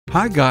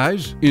Hi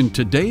guys, in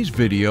today's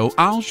video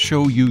I'll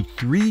show you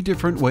 3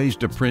 different ways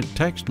to print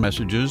text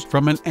messages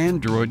from an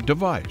Android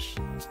device.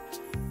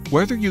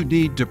 Whether you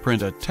need to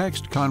print a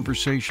text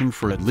conversation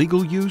for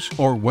legal use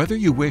or whether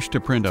you wish to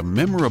print a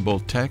memorable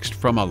text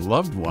from a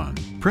loved one,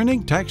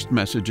 printing text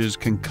messages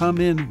can come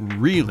in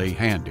really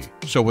handy.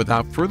 So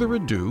without further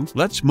ado,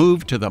 let's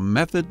move to the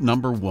method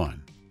number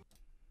 1.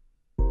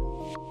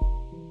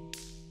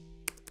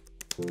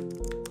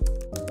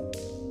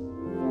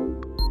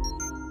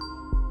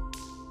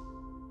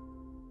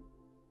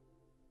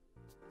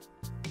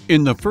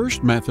 In the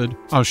first method,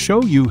 I'll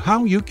show you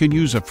how you can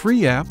use a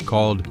free app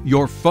called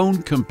Your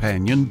Phone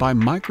Companion by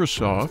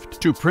Microsoft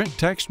to print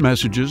text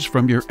messages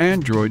from your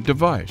Android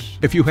device.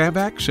 If you have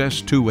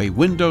access to a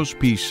Windows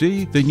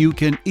PC, then you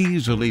can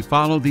easily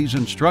follow these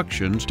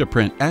instructions to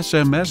print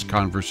SMS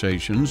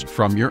conversations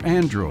from your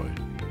Android.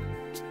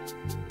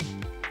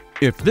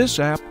 If this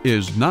app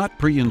is not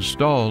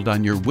pre-installed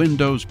on your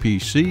Windows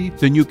PC,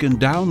 then you can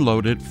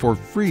download it for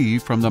free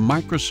from the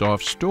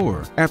Microsoft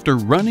Store. After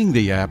running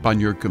the app on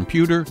your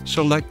computer,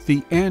 select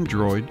the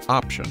Android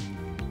option.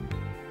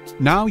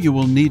 Now you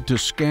will need to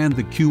scan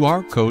the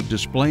QR code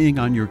displaying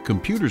on your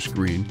computer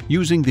screen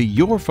using the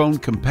Your Phone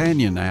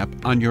Companion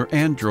app on your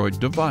Android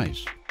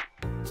device.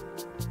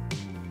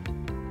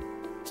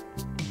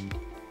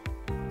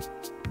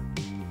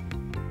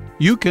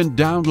 You can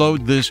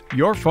download this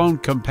Your Phone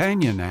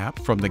Companion app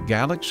from the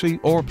Galaxy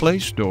or Play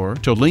Store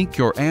to link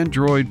your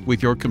Android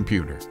with your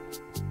computer.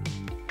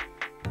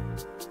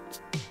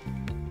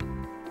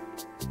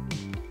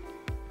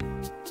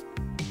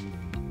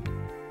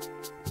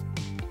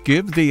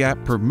 Give the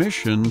app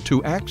permission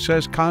to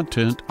access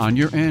content on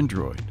your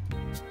Android.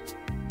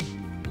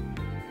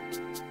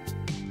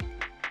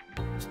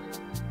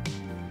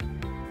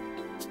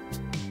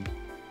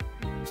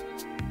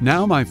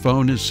 Now my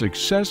phone is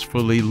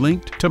successfully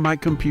linked to my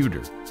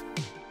computer.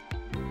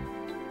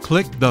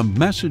 Click the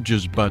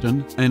Messages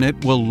button and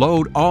it will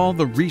load all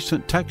the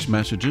recent text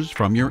messages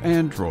from your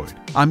Android.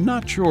 I'm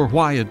not sure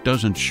why it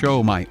doesn't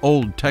show my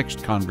old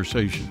text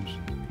conversations.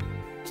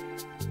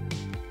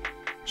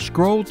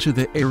 Scroll to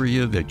the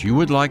area that you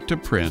would like to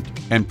print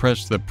and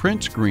press the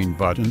Print Screen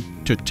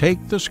button to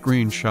take the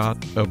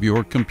screenshot of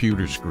your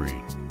computer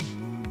screen.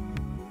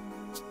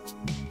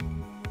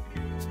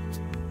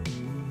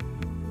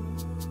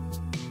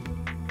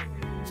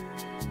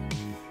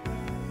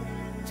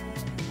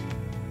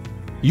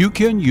 You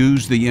can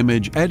use the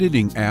image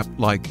editing app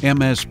like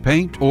MS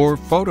Paint or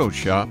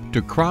Photoshop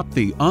to crop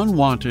the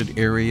unwanted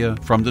area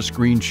from the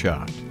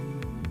screenshot.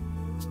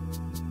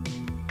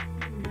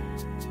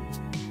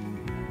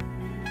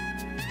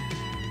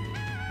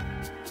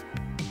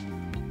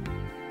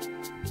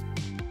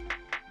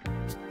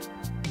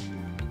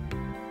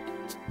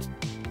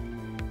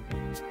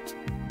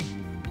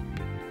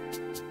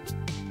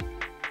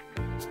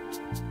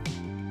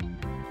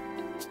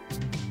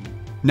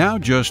 Now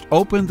just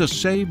open the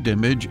saved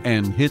image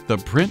and hit the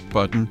Print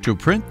button to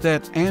print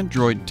that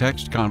Android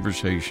text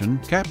conversation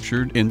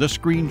captured in the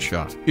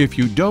screenshot. If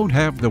you don't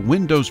have the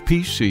Windows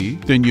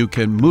PC, then you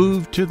can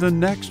move to the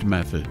next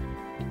method.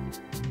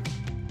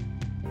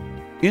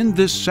 In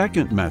this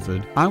second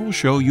method, I will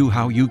show you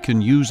how you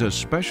can use a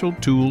special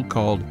tool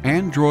called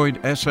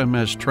Android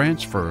SMS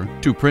Transfer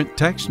to print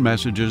text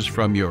messages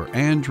from your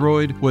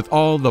Android with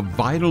all the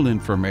vital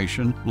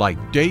information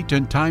like date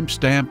and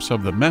timestamps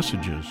of the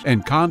messages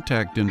and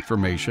contact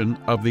information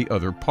of the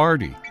other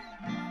party.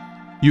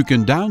 You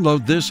can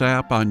download this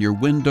app on your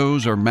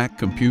Windows or Mac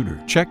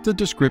computer. Check the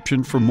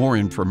description for more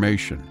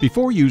information.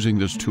 Before using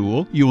this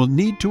tool, you will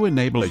need to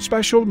enable a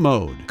special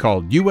mode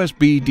called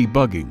USB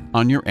debugging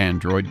on your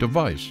Android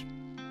device.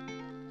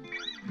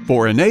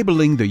 For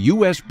enabling the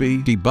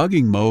USB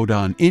debugging mode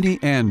on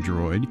any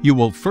Android, you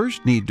will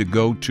first need to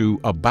go to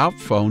About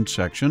Phone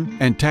section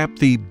and tap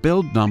the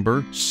build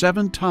number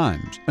 7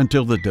 times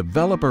until the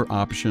Developer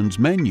Options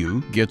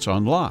menu gets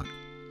unlocked.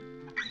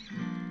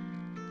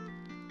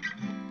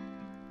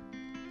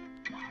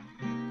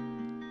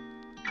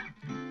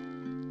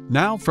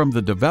 Now from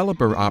the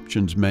Developer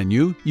Options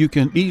menu, you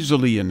can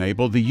easily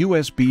enable the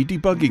USB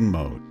debugging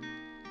mode.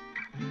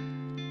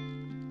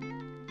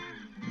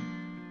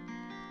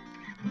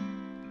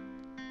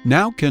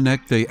 Now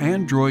connect the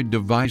Android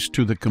device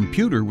to the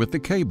computer with the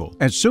cable.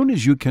 As soon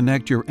as you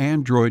connect your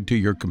Android to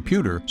your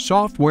computer,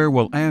 software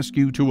will ask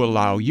you to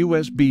allow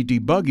USB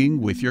debugging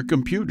with your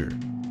computer.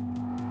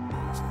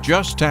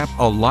 Just tap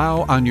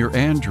Allow on your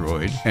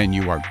Android and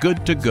you are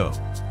good to go.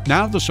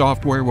 Now the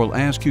software will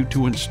ask you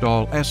to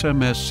install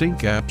SMS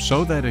Sync app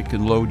so that it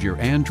can load your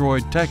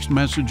Android text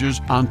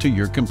messages onto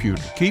your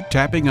computer. Keep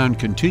tapping on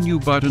Continue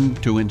button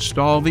to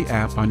install the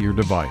app on your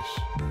device.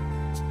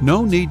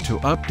 No need to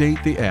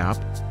update the app,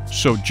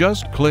 so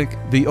just click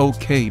the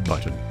OK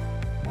button.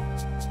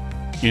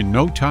 In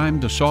no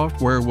time, the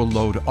software will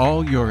load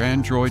all your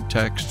Android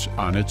texts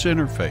on its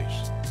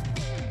interface.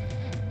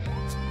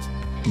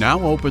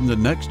 Now open the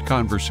next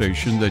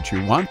conversation that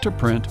you want to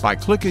print by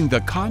clicking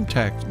the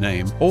contact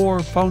name or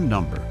phone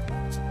number.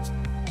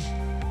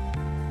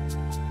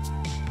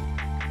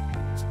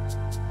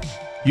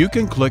 You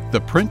can click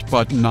the Print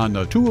button on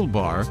the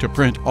toolbar to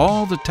print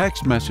all the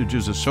text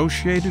messages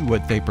associated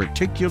with a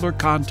particular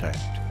contact.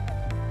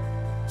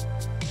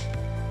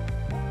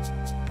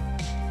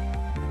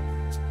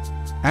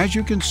 As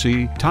you can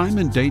see, time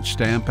and date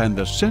stamp and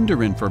the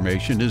sender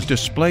information is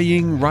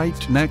displaying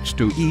right next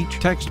to each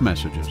text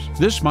messages.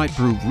 This might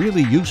prove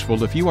really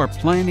useful if you are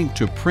planning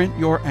to print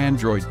your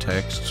Android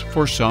texts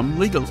for some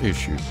legal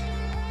issue.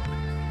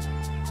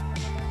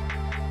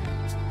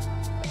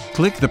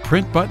 Click the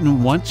Print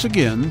button once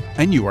again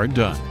and you are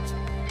done.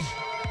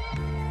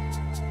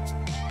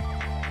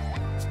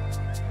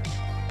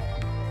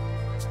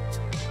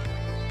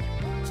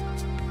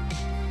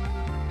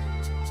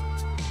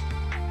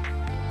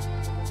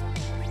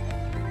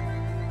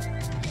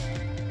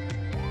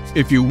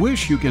 If you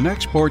wish, you can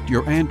export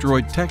your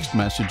Android text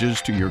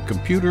messages to your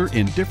computer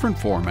in different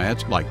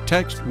formats like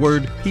text,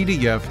 Word,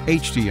 PDF,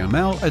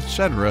 HTML,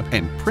 etc.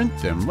 and print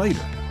them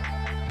later.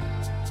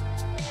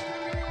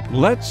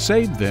 Let's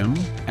save them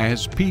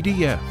as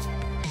PDF.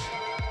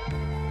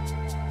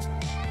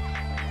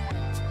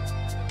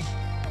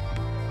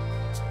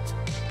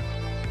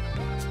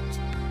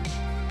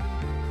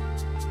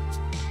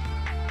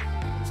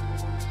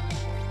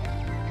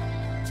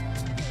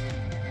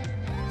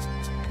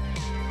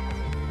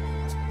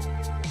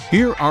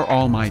 Here are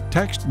all my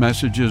text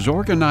messages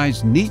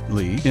organized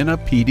neatly in a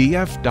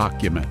PDF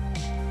document.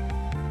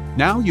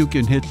 Now you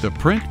can hit the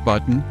Print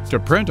button to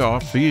print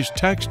off these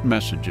text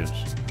messages.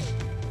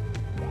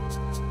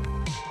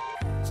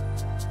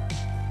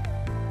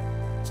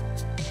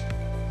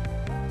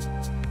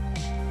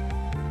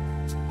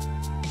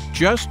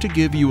 Just to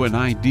give you an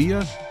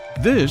idea,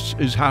 this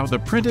is how the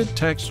printed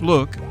text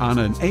look on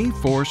an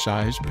A4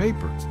 size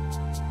paper.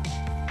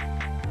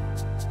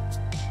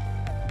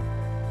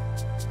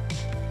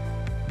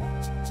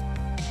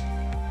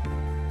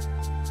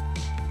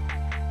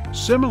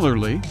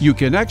 Similarly, you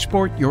can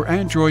export your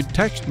Android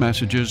text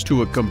messages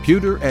to a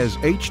computer as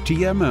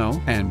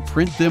HTML and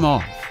print them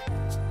off.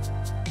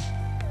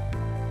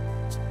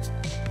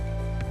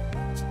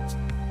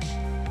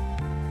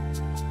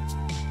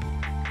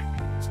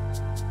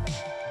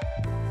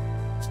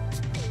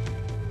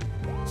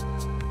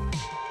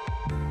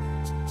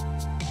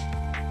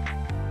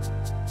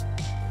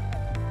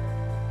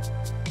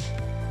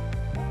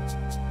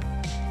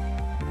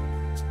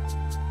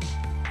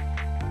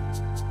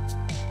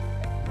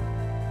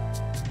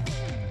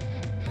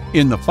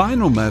 In the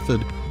final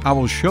method, I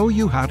will show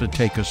you how to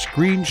take a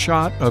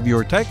screenshot of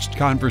your text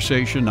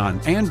conversation on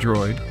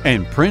Android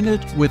and print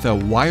it with a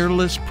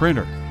wireless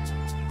printer.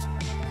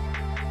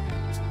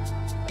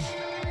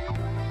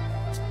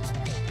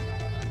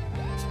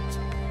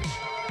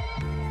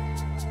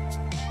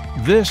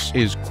 This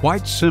is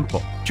quite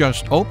simple.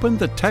 Just open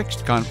the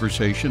text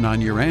conversation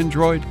on your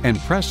Android and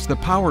press the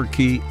power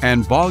key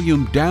and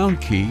volume down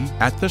key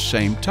at the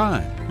same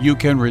time. You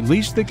can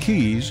release the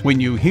keys when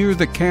you hear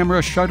the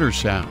camera shutter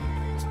sound.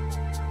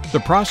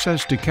 The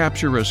process to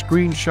capture a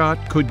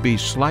screenshot could be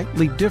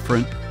slightly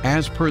different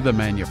as per the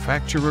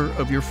manufacturer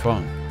of your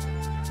phone.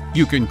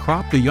 You can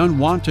crop the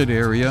unwanted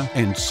area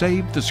and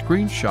save the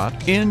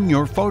screenshot in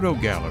your photo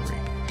gallery.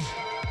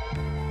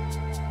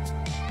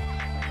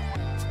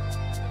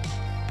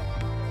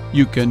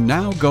 You can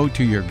now go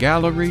to your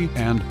gallery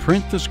and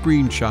print the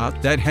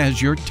screenshot that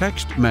has your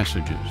text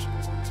messages.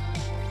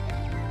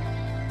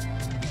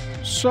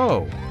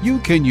 So, you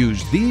can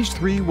use these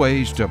 3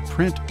 ways to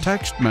print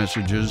text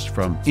messages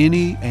from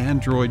any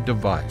Android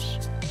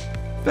device.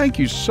 Thank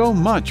you so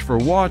much for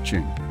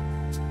watching.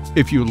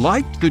 If you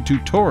liked the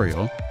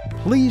tutorial,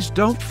 please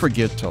don't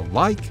forget to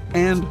like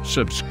and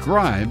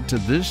subscribe to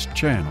this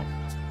channel.